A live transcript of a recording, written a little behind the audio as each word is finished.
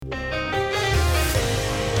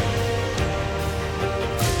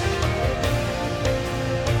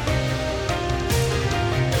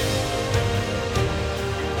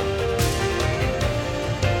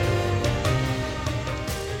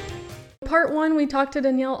part 1, we talked to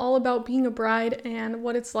Danielle all about being a bride and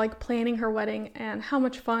what it's like planning her wedding and how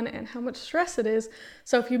much fun and how much stress it is.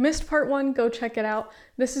 So if you missed part 1, go check it out.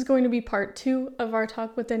 This is going to be part 2 of our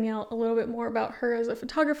talk with Danielle, a little bit more about her as a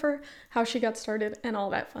photographer, how she got started, and all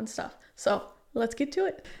that fun stuff. So let's get to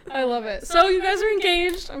it. I love it. So you guys are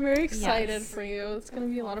engaged. I'm very excited for you. It's going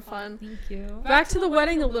to be a lot of fun. Thank you. Back to the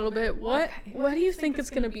wedding a little bit. What do you think it's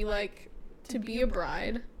going to be like to be a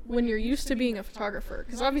bride when you're used to being a photographer?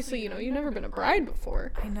 Because obviously, you've never been a bride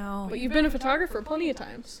before. I know. But you've been a photographer plenty of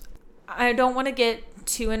times. I don't want to get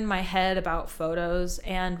too in my head about photos,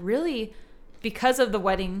 and really because of the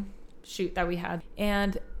wedding shoot that we had,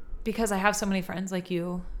 and because I have so many friends like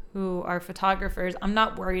you who are photographers, I'm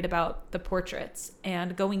not worried about the portraits.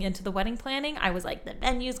 And going into the wedding planning, I was like, the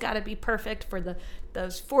venue's got to be perfect for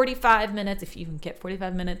those 45 minutes, if you can get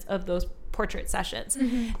 45 minutes of those portrait sessions.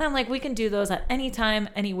 And I'm like, we can do those at any time,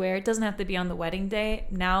 anywhere. It doesn't have to be on the wedding day.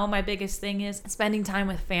 Now my biggest thing is spending time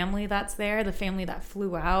with family that's there, the family that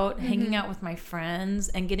flew out, hanging out with my friends,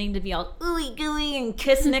 and getting to be all ooey gooey and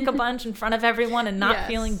kiss Nick a bunch in front of everyone and not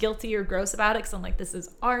feeling guilty or gross about it, because I'm like, this is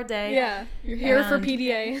our day. Yeah, you're here for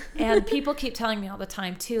PDA. And people keep telling me all the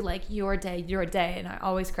time too, like, your day, and I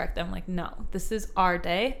always correct them, like, no, this is our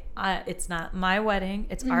day. It's not my wedding,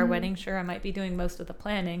 it's our wedding. Sure, I might be doing most of the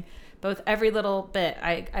planning, but with every little bit,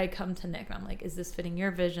 I come to Nick and I'm like, is this fitting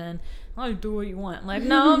your vision? Oh, do what you want. I'm like,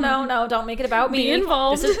 no, don't make it about me. Be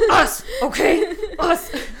involved. This is us, okay?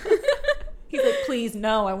 Us. He's like, please,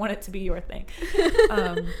 no, I want it to be your thing.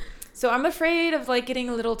 So I'm afraid of like getting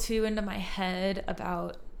a little too into my head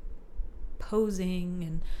about posing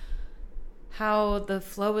and how the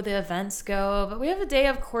flow of the events go. But we have a day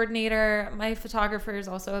of coordinator. My photographer is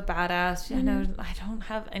also a badass. I know I don't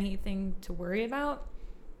have anything to worry about.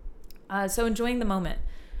 So enjoying the moment.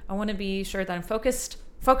 I want to be sure that I'm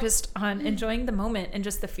focused on enjoying the moment and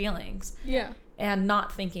just the feelings. Yeah. And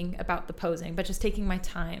not thinking about the posing, but just taking my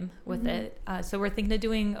time with it. So we're thinking of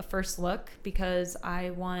doing a first look because I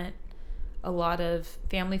want a lot of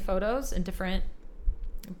family photos and different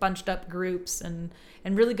bunched up groups and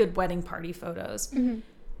really good wedding party photos.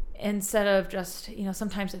 Instead of just,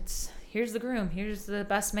 sometimes it's here's the groom, here's the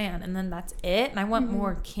best man, and then that's it. And I want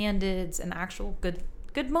more candids and actual good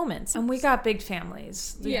moments. And we got big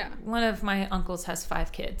families. Yeah. One of my uncles has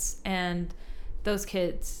 5 kids, and those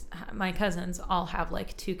kids, my cousins, all have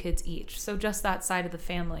like 2 kids each. So just that side of the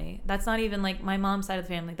family, that's not even like my mom's side of the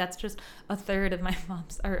family. That's just a third of my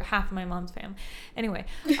mom's, or half of my mom's family. Anyway,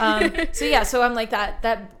 so I'm like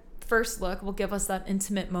that first look will give us that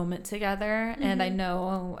intimate moment together. And I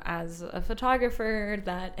know as a photographer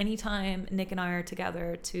that anytime Nick and I are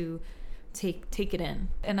together to take it in,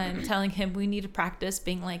 and I'm telling him we need to practice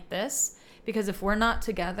being like this, because if we're not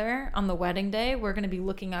together on the wedding day, we're going to be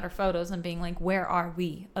looking at our photos and being like, where are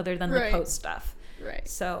we other than the post stuff? Right.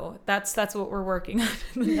 So that's what we're working on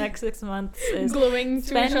in the next 6 months, is gluing to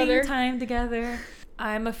spending each other. time together.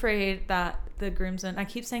 I'm afraid that the groomsmen, I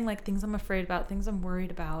keep saying like things I'm afraid about, things I'm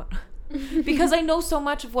worried about, because I know so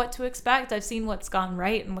much of what to expect. I've seen what's gone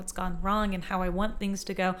right and what's gone wrong and how I want things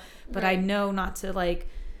to go, but I know not to like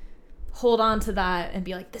hold on to that and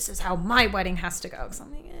be like, this is how my wedding has to go. Because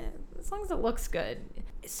I'm like, as long as it looks good.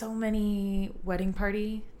 So many wedding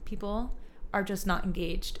party people are just not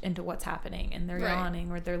engaged into what's happening, and they're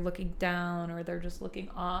yawning, or they're looking down, or they're just looking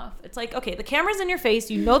off. It's like, okay, the camera's in your face,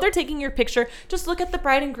 they're taking your picture, just look at the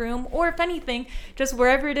bride and groom, or if anything, just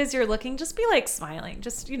wherever it is you're looking, just be like smiling,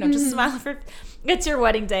 just just smile for it's your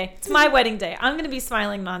wedding day. It's my wedding day. I'm gonna be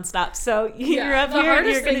smiling nonstop, so you're up here,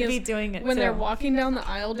 you're gonna be doing it when too. They're walking down the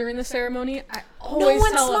aisle during the ceremony, I always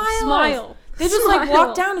tell them, smile. They just like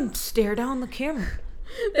walk down and stare down the camera.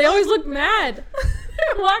 They always look mad.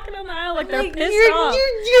 They're walking down the aisle like they're pissed off.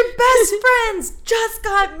 Your best friends just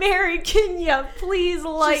got married. Can you please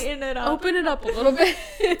lighten it up? Open it up a little bit.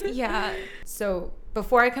 Yeah. So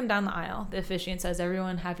before I come down the aisle, the officiant says,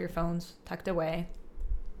 everyone have your phones tucked away.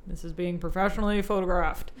 This is being professionally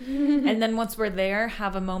photographed. And then once we're there,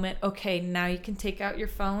 have a moment. Okay, now you can take out your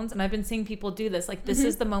phones. And I've been seeing people do this. Like, this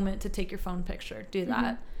is the moment to take your phone picture. Do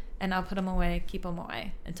that. And I'll put them away, keep them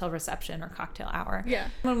away until reception or cocktail hour. Yeah.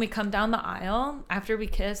 When we come down the aisle, after we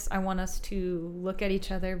kiss, I want us to look at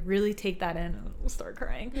each other, really take that in, and we'll start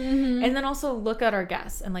crying. And then also look at our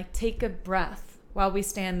guests and like take a breath while we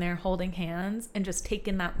stand there holding hands and just take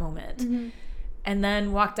in that moment. and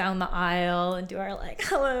then walk down the aisle and do our like,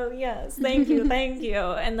 hello, yes, thank you, thank you.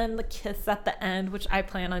 And then the kiss at the end, which I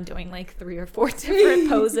plan on doing like 3 or 4 different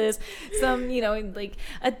poses. Some, you know, like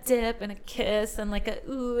a dip and a kiss and like a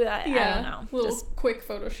ooh, I don't know. Little quick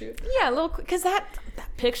photo shoot. Yeah, a little quick, because that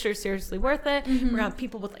picture's seriously worth it. We're gonna have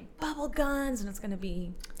people with like bubble guns and it's gonna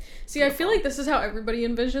be See, beautiful. I feel like this is how everybody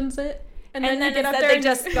envisions it. And then you get up instead there they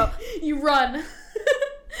just go. You run.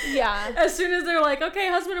 Yeah. As soon as they're like, okay,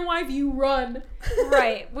 husband and wife, you run.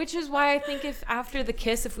 Right. Which is why I think if after the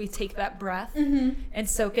kiss, if we take that breath and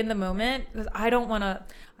soak in the moment, because I don't want to,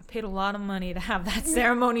 I paid a lot of money to have that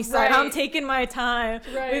ceremony, so Right. I'm taking my time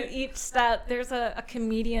Right. with each step. There's a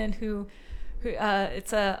comedian who is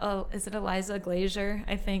it Eliza Glazier?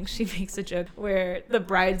 I think she makes a joke where the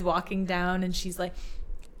bride's walking down and she's like,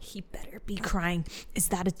 he better be crying. Is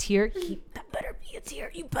that a tear? That better be a tear.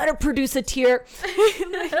 You better produce a tear.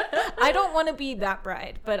 I don't want to be that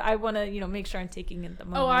bride, but I want to, you know, make sure I'm taking in the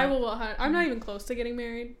moment. Oh, I will. I'm not even close to getting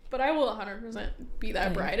married, but I will 100% be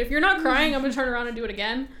that bride. If you're not crying, I'm going to turn around and do it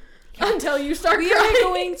again until you start crying. We are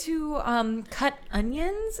going to cut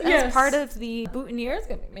onions as part of the boutonniere. It's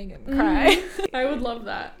going to make him cry. I would love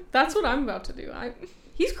that. That's what I'm about to do.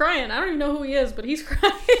 He's crying. I don't even know who he is, but he's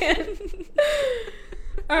crying.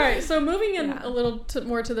 All right, so moving in a little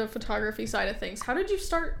more to the photography side of things. How did you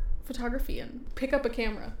start photography and pick up a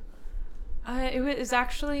camera? It was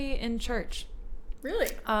actually in church. Really?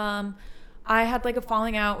 I had like a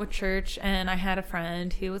falling out with church, and I had a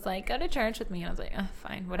friend who was like, go to church with me. And I was like,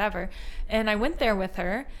 fine, whatever. And I went there with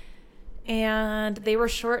her, and they were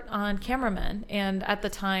short on cameramen. And at the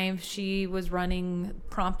time, she was running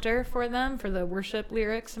prompter for them for the worship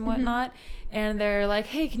lyrics and whatnot. And they're like,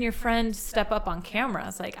 hey, can your friend step up on camera? I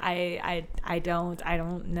was like, I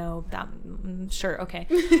don't know that. Sure, okay.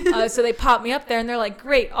 So they popped me up there, and they're like,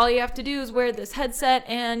 great. All you have to do is wear this headset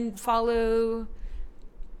and follow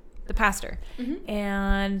the pastor.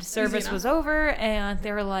 And service was over, and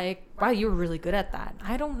they were like, wow, you were really good at that.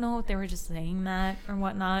 I don't know if they were just saying that or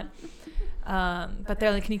whatnot. But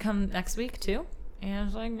they're like, can you come next week too? And I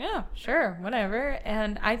was like, yeah, sure, whatever.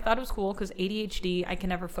 And I thought it was cool because ADHD, I can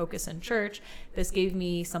never focus in church. This gave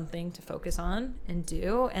me something to focus on and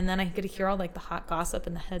do. And then I get to hear all like the hot gossip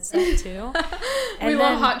in the headset too. We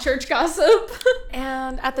love hot church gossip.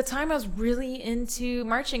 And at the time I was really into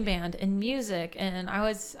marching band and music. And I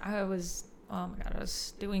was, oh my God, I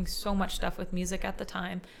was doing so much stuff with music at the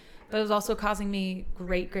time. But it was also causing me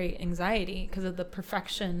great anxiety because of the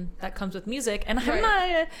perfection that comes with music. And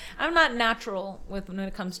I'm not natural when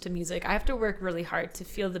it comes to music. I have to work really hard to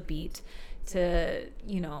feel the beat, to,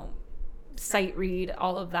 you know, sight read,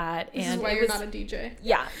 all of that. This is why you're not a DJ.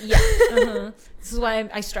 Yeah. This is why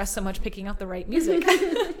I stress so much picking out the right music.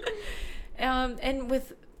 And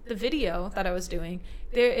with the video that I was doing,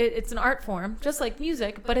 it's an art form, just like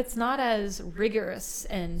music, but it's not as rigorous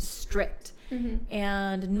and strict.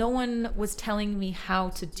 And no one was telling me how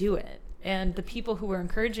to do it. And the people who were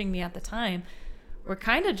encouraging me at the time were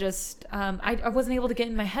kind of just, I wasn't able to get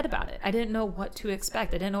in my head about it. I didn't know what to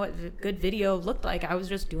expect. I didn't know what a good video looked like. I was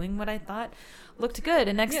just doing what I thought looked good.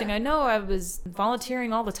 And next thing I know, I was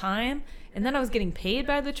volunteering all the time. And then I was getting paid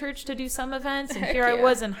by the church to do some events. And here I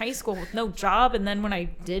was in high school with no job. And then when I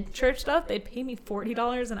did church stuff, they'd pay me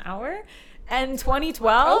 $40 an hour. And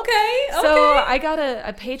 2012. Okay. So I got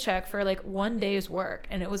a paycheck for like 1 day's work,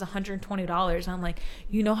 and it was $120. And I'm like,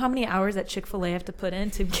 you know how many hours at Chick-fil-A I have to put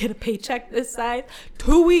in to get a paycheck this size?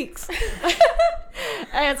 2 weeks.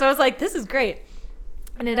 And so I was like, this is great.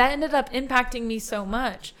 And it ended up impacting me so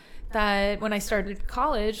much that when I started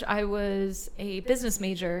college, I was a business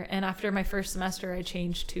major. And after my first semester, I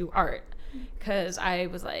changed to art because I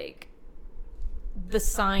was like, the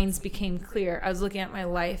signs became clear. I was looking at my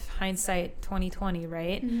life, hindsight 2020,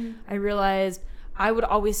 right? I realized I would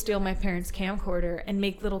always steal my parents' camcorder and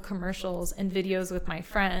make little commercials and videos with my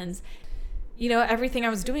friends. You know, everything I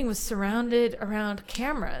was doing was surrounded around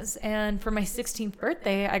cameras. And for my 16th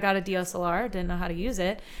birthday, I got a DSLR, didn't know how to use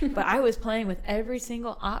it, but I was playing with every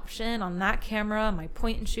single option on that camera, my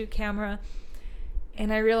point and shoot camera.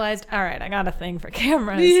 And I realized, all right, I got a thing for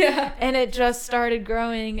cameras. And it just started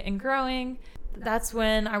growing and growing. That's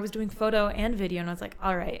when I was doing photo and video, and I was like,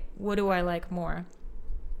 all right, what do I like more?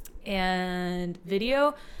 And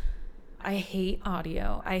video, I hate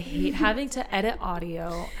audio. I hate having to edit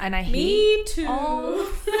audio, and I hate all the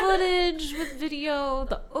footage with video,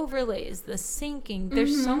 the overlays, the syncing.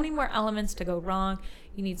 There's so many more elements to go wrong.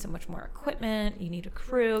 You need so much more equipment. You need a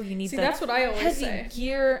crew. You need that's what I always say.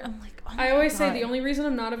 Gear. I'm like, oh my I always God. say the only reason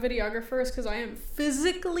I'm not a videographer is because I am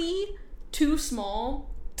physically too small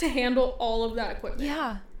to handle all of that equipment.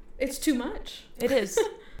 Yeah. It's too much. It is.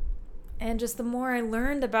 And just the more I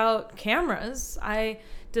learned about cameras, I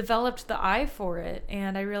developed the eye for it.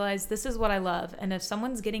 And I realized this is what I love. And if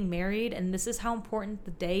someone's getting married and this is how important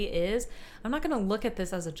the day is, I'm not going to look at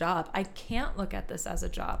this as a job. I can't look at this as a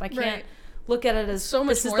job. I can't look at it as so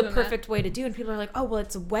much this is the perfect way to do. And people are like, oh, well,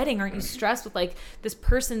 it's a wedding. Aren't you stressed with like this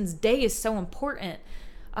person's day is so important?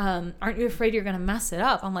 Aren't you afraid you're going to mess it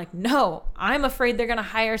up? I'm like, no, I'm afraid they're going to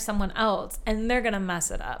hire someone else and they're going to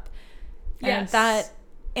mess it up. Yes.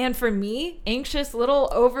 And for me, anxious little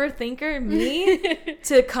overthinker me,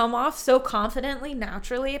 to come off so confidently,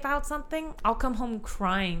 naturally about something, I'll come home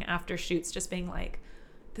crying after shoots, just being like,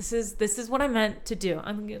 this is what I meant to do.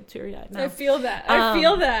 I'm getting teary-eyed now. I feel that. I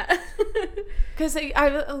feel that. Because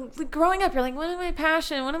growing up, you're like, what am I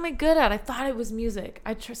passionate? What am I good at? I thought it was music.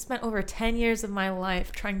 I spent over 10 years of my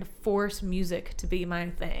life trying to force music to be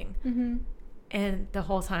my thing. Mm-hmm. And the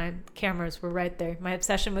whole time, cameras were right there. My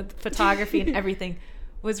obsession with photography and everything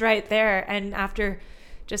was right there. And after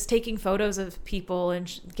just taking photos of people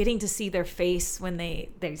and getting to see their face when they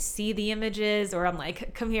see the images, or I'm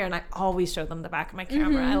like, come here, and I always show them the back of my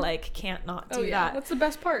camera. I like can't not do that. That's the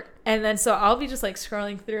best part. And then so I'll be just like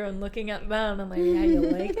scrolling through and looking at them. I'm like, yeah, you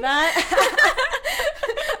like that?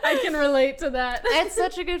 I can relate to that. It's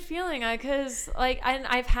such a good feeling, because like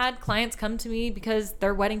I've had clients come to me because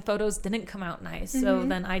their wedding photos didn't come out nice. So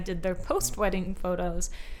then I did their post-wedding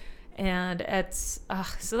photos. And it's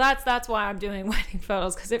so that's why I'm doing wedding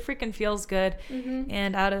photos, because it freaking feels good.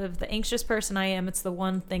 And out of the anxious person I am, it's the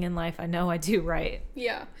one thing in life I know I do right.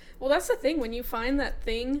 Yeah, well, that's the thing. When you find that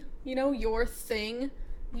thing, you know, your thing,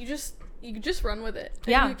 you just run with it.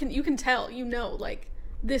 And you can tell, you know, like,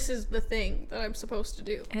 this is the thing that I'm supposed to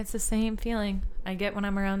do. And it's the same feeling I get when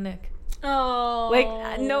I'm around Nick. Oh,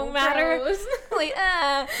 like no matter like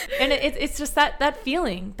and it's just that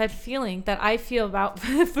feeling that I feel about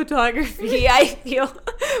photography I feel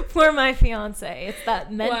for my fiance. It's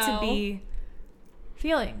that meant to be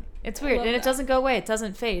feeling. It's weird, and it doesn't go away. It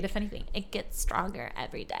doesn't fade. If anything, it gets stronger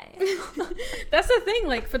every day. That's the thing.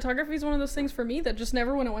 Like, photography is one of those things for me that just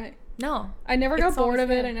never went away. No, I never got bored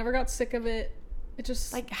of it. I never got sick of it. It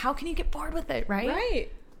just, like, how can you get bored with it, right?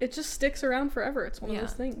 Right. It just sticks around forever. It's one of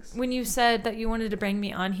those things. When you said that you wanted to bring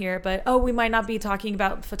me on here, but we might not be talking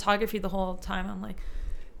about photography the whole time, I'm like,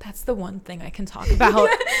 that's the one thing I can talk about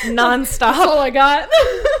nonstop. That's all I got.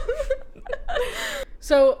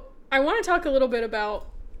 So I want to talk a little bit about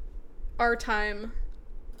our time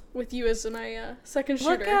with you as my second shooter.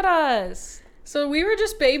 Look at us. So we were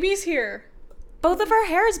just babies here. Both of our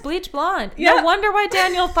hair is bleach blonde. Yeah. No wonder why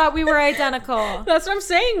Daniel thought we were identical. That's what I'm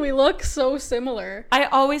saying. We look so similar. I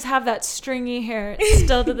always have that stringy hair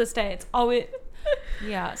still to this day. It's always...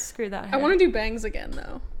 Yeah, screw that hair. I want to do bangs again,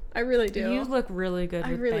 though. I really do. You look really good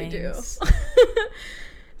with bangs. I really do.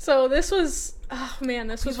 So this was... Oh, man,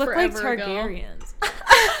 this was forever ago. We look like Targaryens.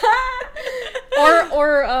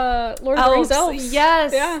 or Lord of the Rings elves.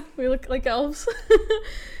 Yes. Yeah, we look like elves.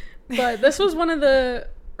 But this was one of the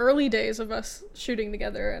early days of us shooting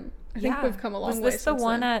together, and I think we've come a long way since then. Was this the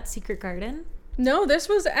one at Secret Garden? No, this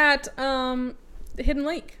was at Hidden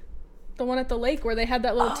Lake. The one at the lake where they had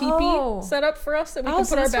that little teepee set up for us that we could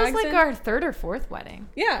put our bags in. This was like our third or fourth wedding.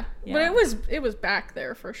 Yeah, but it was back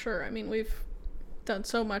there for sure. I mean, we've done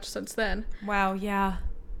so much since then. Wow, yeah.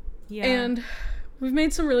 And we've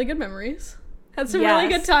made some really good memories. Had some really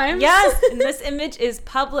good times. Yes, and this image is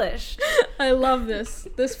published. I love this.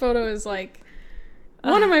 This photo is like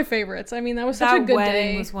one of my favorites. I mean, that was such a good day. That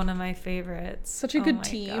wedding was one of my favorites. Such a good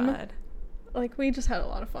team. God. Like, we just had a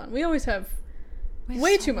lot of fun. We always have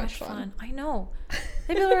way too much fun. I know.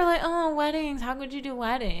 People are like, oh, weddings. How could you do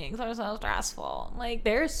weddings? They're so stressful. Like,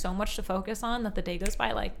 there's so much to focus on that the day goes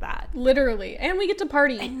by like that. Literally. And we get to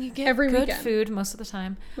party and you get every good weekend. Food most of the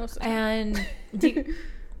time. And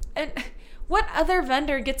and what other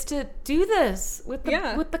vendor gets to do this with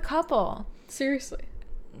the couple? Seriously.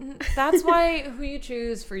 That's why who you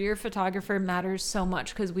choose for your photographer matters so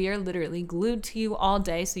much, because we are literally glued to you all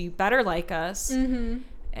day, so you better like us. Mm-hmm.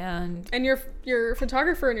 And your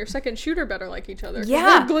photographer and your second shooter better like each other.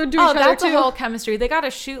 Yeah, they're glued to each other that's too. A whole chemistry. They got to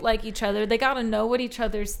shoot like each other. They got to know what each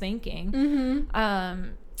other's thinking. Mm-hmm.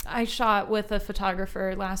 I shot with a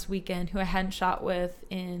photographer last weekend who I hadn't shot with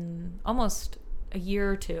in almost a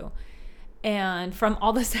year or two. And from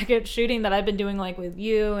all the second shooting that I've been doing, like with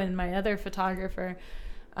you and my other photographer,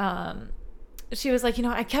 she was like,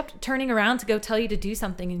 I kept turning around to go tell you to do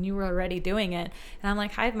something and you were already doing it. And I'm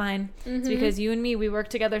like, hive mind. Mm-hmm. It's because you and me, we work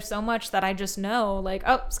together so much that I just know, like,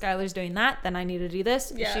 oh, Schyler's doing that, then I need to do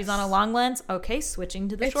this. Yes. She's on a long lens. Okay, switching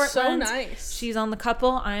to the short lens. It's so nice. She's on the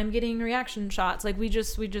couple. I'm getting reaction shots. Like, we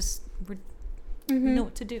know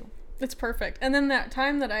what to do. It's perfect. And then that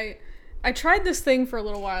time that I I tried this thing for a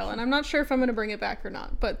little while, and I'm not sure if I'm going to bring it back or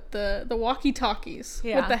not, but the walkie-talkies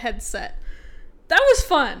with the headset. That was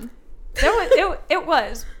fun. It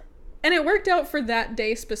was. And it worked out for that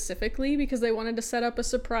day specifically because they wanted to set up a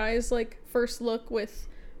surprise, like, first look with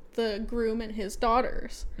the groom and his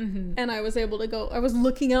daughters. Mm-hmm. And I was able to go, I was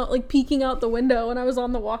looking out, like, peeking out the window, and I was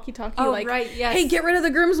on the walkie-talkie, like, right, yes. Hey, get rid of the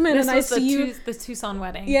groomsmen. This and was I see you. The Tucson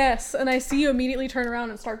wedding. Yes. And I see you immediately turn around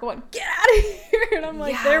and start going, get out of here. And I'm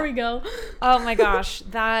like, there we go. Oh my gosh.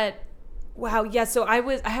 Wow, yeah, so I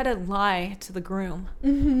had to lie to the groom.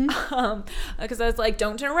 Mm-hmm. Because I was like,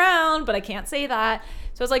 don't turn around, but I can't say that.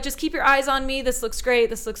 So I was like, just keep your eyes on me. This looks great.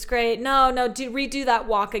 No, redo that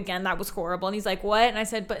walk again. That was horrible. And he's like, what? And I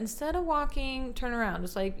said, but instead of walking, turn around.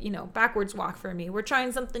 Just like, backwards walk for me. We're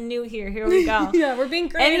trying something new here. Here we go. Yeah, we're being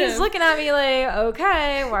creative. And he's looking at me like,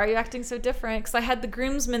 okay, why are you acting so different? Because I had the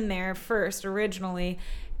groomsmen there first originally.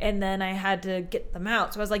 And then I had to get them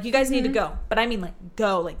out. So I was like, you guys need to go. But I mean, like,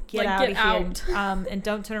 go. Like, get out of here. And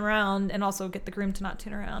don't turn around. And also get the groom to not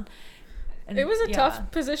turn around. And it was a tough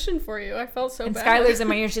position for you. I felt so bad. And Schyler's in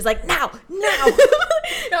my ear. She's like, now.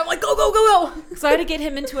 And I'm like, go. So I had to get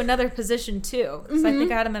him into another position, too. Because I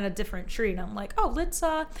think I had him at a different tree. And I'm like, oh, let's,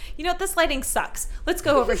 this lighting sucks. Let's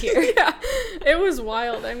go over here. Yeah. It was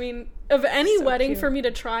wild. I mean, of any wedding for me to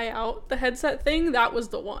try out the headset thing, that was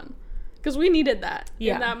the one. Because we needed that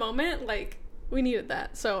in that moment. Like, we needed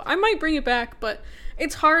that. So I might bring it back, but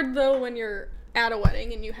it's hard, though, when you're at a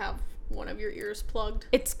wedding and you have one of your ears plugged.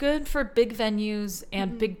 It's good for big venues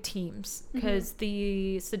and big teams. Because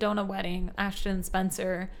the Sedona wedding, Ashton and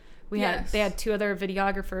Spencer, they had 2 other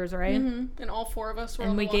videographers, right? Mm-hmm. And all 4 of us were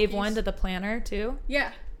on the walkies. And we gave one to the planner, too.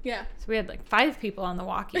 Yeah. So we had like 5 people on the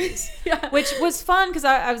walkies, which was fun because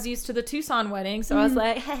I was used to the Tucson wedding. So I was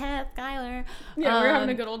like, haha, Schyler. Yeah, we were having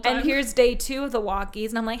a good old time. And here's day 2 of the walkies.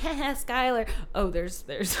 And I'm like, haha, Schyler. Oh, there's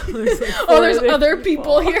like there's other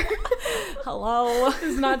people here. Hello.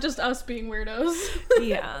 It's not just us being weirdos.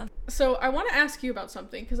 Yeah. So I want to ask you about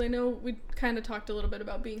something because I know we kind of talked a little bit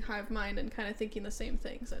about being hive mind and kind of thinking the same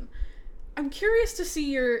things. And I'm curious to see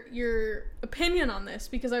your opinion on this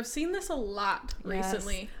because I've seen this a lot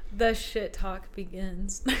recently. The shit talk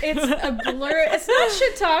begins. It's a blur. It's not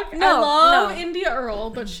shit talk. I love India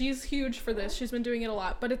Earl, but she's huge for this. She's been doing it a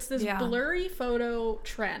lot. But it's this blurry photo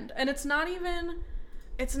trend, and it's not even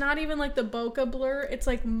like the bokeh blur. It's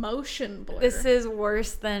like motion blur. This is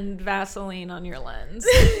worse than Vaseline on your lens.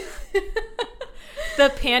 The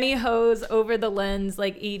pantyhose over the lens,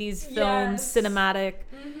 like 80s film, cinematic.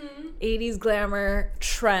 80s glamour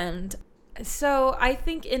trend. So I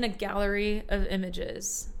think in a gallery of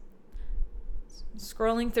images,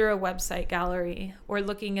 scrolling through a website gallery or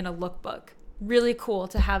looking in a lookbook, really cool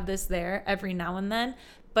to have this there every now and then,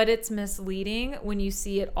 but it's misleading when you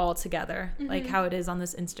see it all together, like how it is on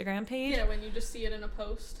this Instagram page. Yeah, when you just see it in a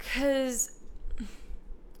post. Because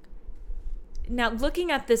now looking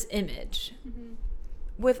at this image,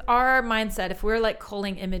 with our mindset, if we're like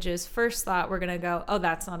culling images, first thought we're gonna go, oh,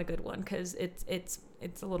 that's not a good one because it's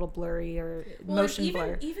a little blurry or motion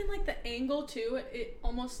blur. Even like the angle too, it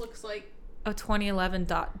almost looks like a 2011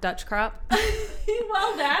 Dutch crop.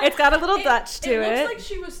 Well, it's got a little Dutch to it. It looks like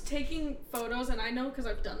she was taking photos, and I know because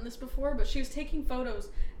I've done this before, but she was taking photos.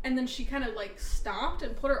 And then she kind of like stopped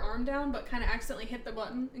and put her arm down, but kind of accidentally hit the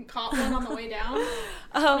button and caught one on the way down.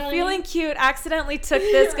 Oh, feeling cute. Accidentally took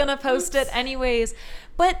this. Gonna post it anyways.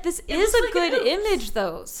 But this is a good image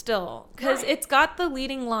though, still, because it's got the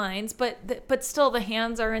leading lines, but still the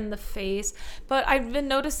hands are in the face. But I've been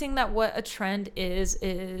noticing that what a trend is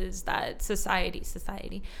that society. We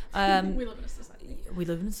live in a society. We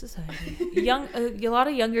live in a society. A lot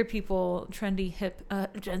of younger people, trendy, hip,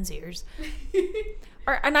 Gen Zers.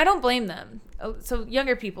 And I don't blame them. So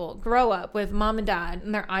younger people grow up with mom and dad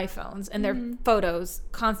and their iPhones and their photos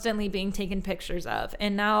constantly being taken pictures of.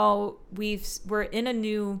 And now we're in a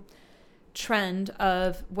new trend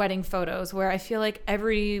of wedding photos where I feel like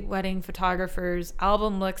every wedding photographer's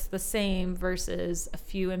album looks the same versus a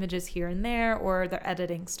few images here and there or their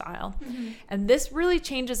editing style. And this really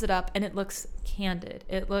changes it up and it looks candid.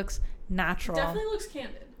 It looks natural. It definitely looks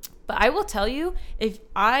candid. But I will tell you, if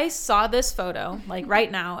I saw this photo, like right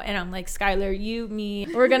now, and I'm like, Schyler, you, me,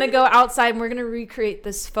 we're going to go outside and we're going to recreate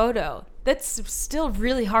this photo. That's still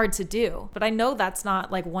really hard to do. But I know that's not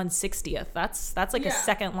like 1/60th. That's like a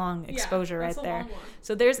second long exposure right there.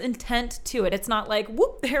 So there's intent to it. It's not like,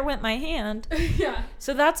 whoop, there went my hand.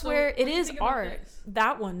 So that's where it is art.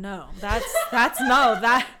 That one, no. That's no.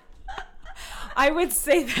 That... I would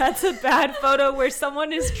say that's a bad photo where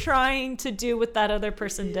someone is trying to do what that other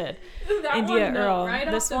person did. That India one, Earl. Right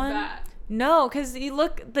this off one, the bat. No, because you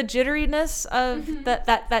look, the jitteriness of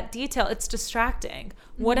that detail, it's distracting.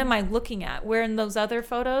 What am I looking at? Where in those other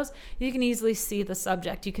photos, you can easily see the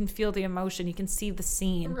subject. You can feel the emotion. You can see the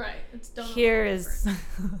scene. Right. It's done. Here is...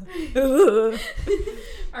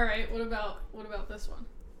 All right. What about this one?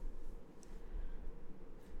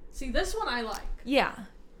 See, this one I like. Yeah.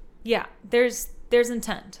 There's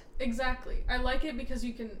intent. Exactly. I like it because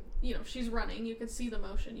you can, she's running. You can see the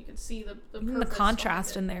motion. You can see the purpose. The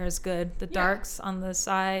contrast in there is good. The darks on the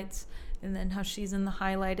sides, and then how she's in the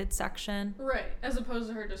highlighted section. Right. As opposed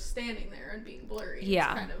to her just standing there and being blurry.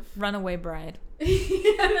 Yeah. It's kind of... Runaway Bride.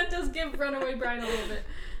 Yeah, that does give Runaway Bride a little bit.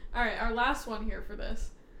 All right. Our last one here for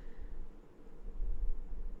this.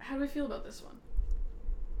 How do I feel about this one?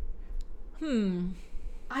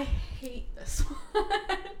 I hate this one.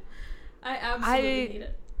 I absolutely hate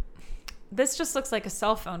it. This just looks like a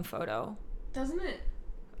cell phone photo. Doesn't it?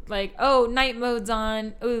 Like, oh, night mode's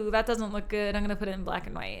on. Ooh, that doesn't look good. I'm going to put it in black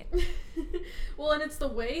and white. Well, and it's the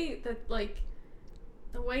way that,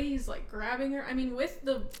 the way he's, grabbing her. I mean, with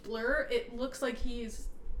the blur, it looks like he's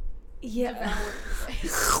devouring her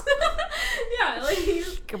face. Yeah,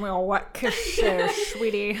 he's... Give me a wet kiss there,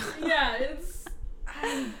 sweetie. Yeah, it's...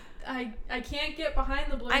 I can't get behind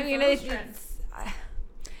the blurry photos trend.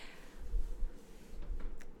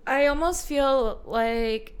 I almost feel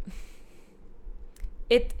like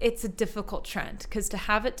it's a difficult trend because to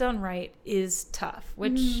have it done right is tough,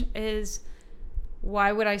 which is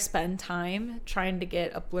why would I spend time trying to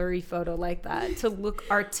get a blurry photo like that to look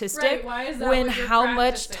artistic right, why is that when what you're how practicing?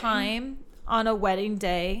 Much time on a wedding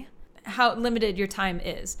day, how limited your time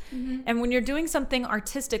is. And when you're doing something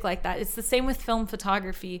artistic like that, it's the same with film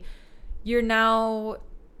photography. You're now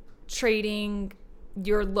trading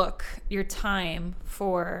your look, your time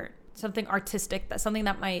for something artistic, something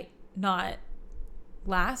that might not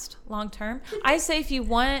last long term. I say if you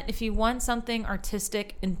want something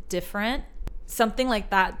artistic and different, something like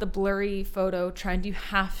that, the blurry photo trend, you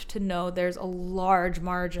have to know there's a large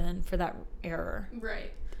margin for that error.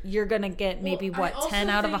 Right. You're gonna get maybe 10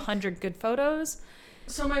 out of 100 good photos.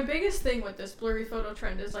 So my biggest thing with this blurry photo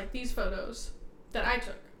trend is these photos that I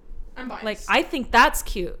took. I'm biased. I think that's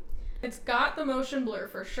cute. It's got the motion blur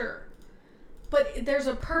for sure, but there's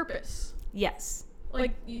a purpose. Yes.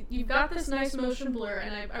 You've got this nice motion blur,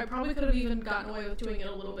 and I probably could have even gotten away with doing it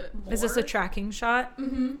a little bit more. Is this a tracking shot?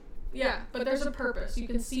 Mm-hmm. Yeah, but there's a purpose. You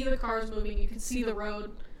can see the cars moving. You can see the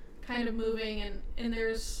road kind of moving, and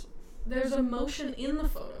there's a motion in the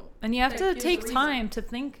photo. And you have to take time to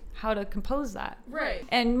think how to compose that. Right.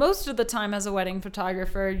 And most of the time as a wedding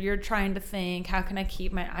photographer, you're trying to think, how can I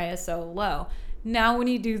keep my ISO low? Now when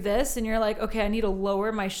you do this and you're like, okay, I need to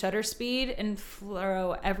lower my shutter speed and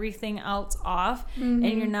throw everything else off. And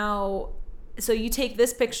you're now, so you take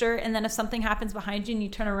this picture, and then if something happens behind you and you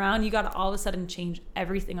turn around, you got to all of a sudden change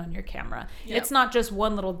everything on your camera. Yep. It's not just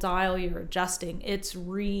one little dial you're adjusting. It's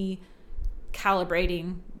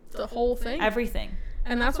recalibrating the whole thing. Everything.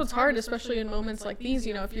 And that's what's hard, especially in moments like these.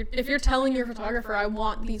 If you're telling your photographer, I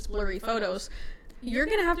want these blurry photos, you're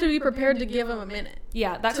going to have to be prepared to give them a minute.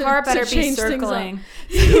 Yeah, that car better be circling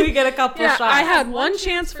so we get a couple shots. I had one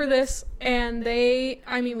chance for this, and we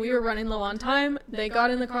were running low on time. They got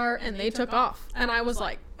in the car, and they took off. And I was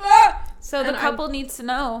like, ah! So the couple needs to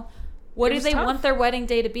know, what do they want their wedding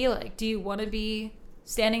day to be like? Do you want to be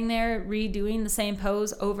standing there redoing the same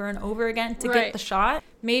pose over and over again to get the shot?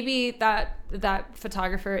 Maybe that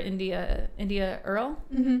photographer, India Earl,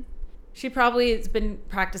 she probably has been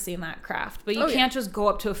practicing that craft. But you can't just go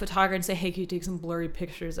up to a photographer and say, hey, can you take some blurry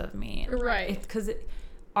pictures of me? Right. Because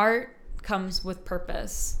art comes with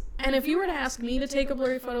purpose. And if you were to ask me to take a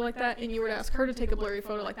blurry photo like that, and you were to ask her to take a blurry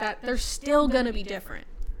photo like that, they're still going to be different.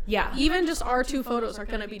 Yeah. Even just our two photos are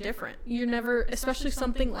going to be different. You're never, especially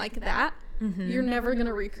something like that, you're never going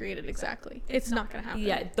to recreate it exactly. It's not going to happen.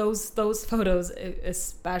 Yeah, those photos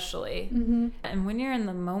especially. And when you're in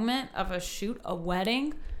the moment of a shoot, a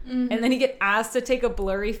wedding, and then you get asked to take a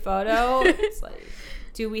blurry photo, it's like,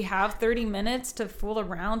 do we have 30 minutes to fool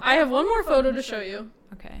around? I have one more photo to show you.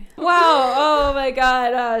 Okay. Wow. Oh my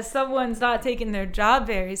God. Someone's not taking their job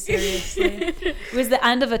very seriously. It was the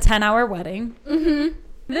end of a 10-hour wedding.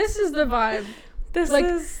 This is the vibe. This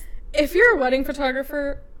is... If you're a wedding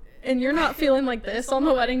photographer and you're not feeling like this on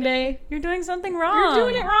the wedding day, you're doing something wrong. You're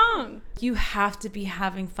doing it wrong. You have to be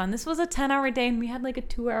having fun. This was a 10-hour day, and we had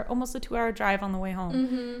almost a 2-hour drive on the way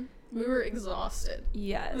home. We were exhausted.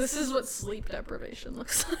 Yes. This is what sleep deprivation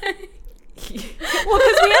looks like. Well,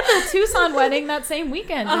 because we had the Tucson wedding that same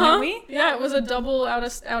weekend, didn't we? Yeah, it was a double out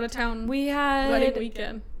of town wedding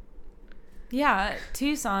weekend. Yeah,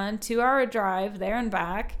 Tucson, 2-hour drive there and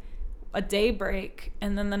back. a day break,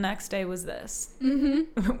 and then the next day was this.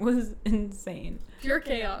 Mm-hmm. It was insane. Pure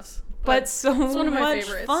chaos. But so it's one of my much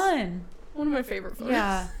favorites. fun. One of my favorite photos.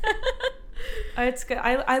 Yeah. It's good.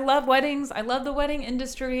 I love weddings. I love the wedding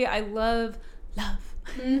industry. I love.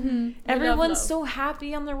 Mm-hmm. Everyone's so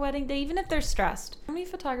happy on their wedding day, even if they're stressed. How many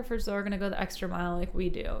photographers, though, are going to go the extra mile like we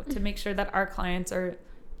do to make sure that our clients are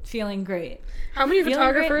feeling great? How many Feeling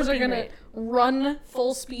photographers great, are going to looking run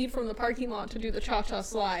full speed from the parking lot to do the cha-cha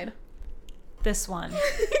slide? This one.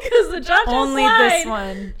 Because the cha-cha Only slide. this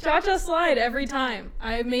one. Cha-cha slide every time.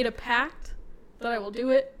 I made a pact that I will do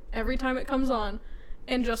it every time it comes on.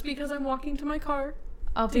 And just because I'm walking to my car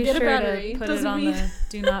I'll to be get sure a battery to put it doesn't on mean... the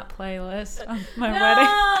do not play list of my wedding.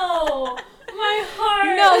 No! My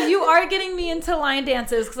heart! No, you are getting me into line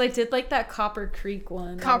dances because I did like that Copper Creek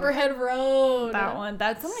one. Copperhead Road. That one.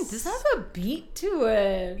 That's, I'm like, this has a beat to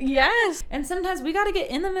it. Yes. And sometimes we got to get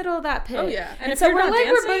in the middle of that pit. Oh, yeah. And if so you're we're not like,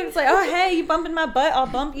 dancing... it's like, oh, hey, you bumping my butt? I'll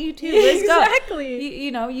bump you too. Let's go. Exactly.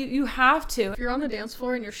 You know, you have to. If you're on the dance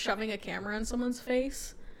floor and you're shoving a camera in someone's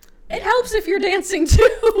face, it helps if you're dancing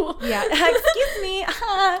too. Yeah. Excuse me.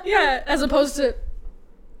 Yeah, as opposed to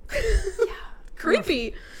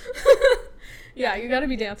creepy. Yeah, you gotta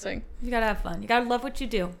be dancing. You gotta have fun. You gotta love what you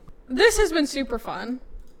do. This has been super fun.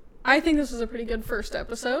 I think this was a pretty good first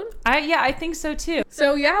episode. I think so too.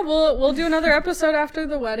 So yeah, we'll do another episode after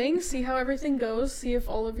the wedding, see how everything goes, see if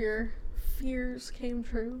all of your fears came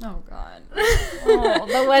true. Oh God. Oh,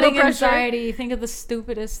 the wedding No pressure. anxiety. Think of the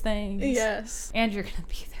stupidest things. Yes. And you're gonna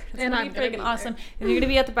be there. It's And gonna I'm be gonna freaking be awesome. there. And you're gonna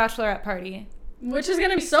be at the bachelorette party. Which is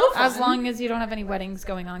gonna be so fun. As long as you don't have any weddings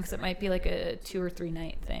going on, because it might be like a 2 or 3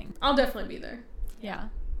 night thing. I'll definitely be there. Yeah.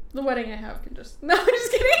 The wedding I have can just... No, I'm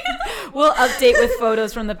just kidding. We'll update with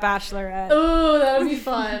photos from the bachelorette. Oh, that'll be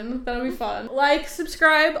fun. That'll be fun. Like,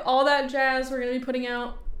 subscribe, all that jazz. We're going to be putting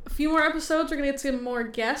out a few more episodes. We're going to get some more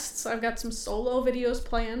guests. I've got some solo videos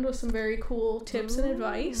planned with some very cool tips and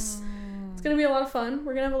advice. It's going to be a lot of fun.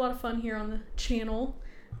 We're going to have a lot of fun here on the channel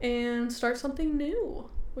and start something new,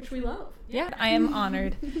 which we love. Yeah, I am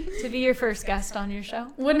honored to be your first guest on your show.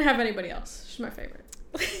 Wouldn't have anybody else. She's my favorite.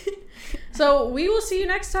 So we will see you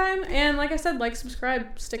next time. And like I said, like,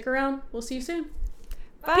 subscribe, stick around. We'll see you soon.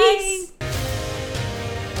 Bye. Peace.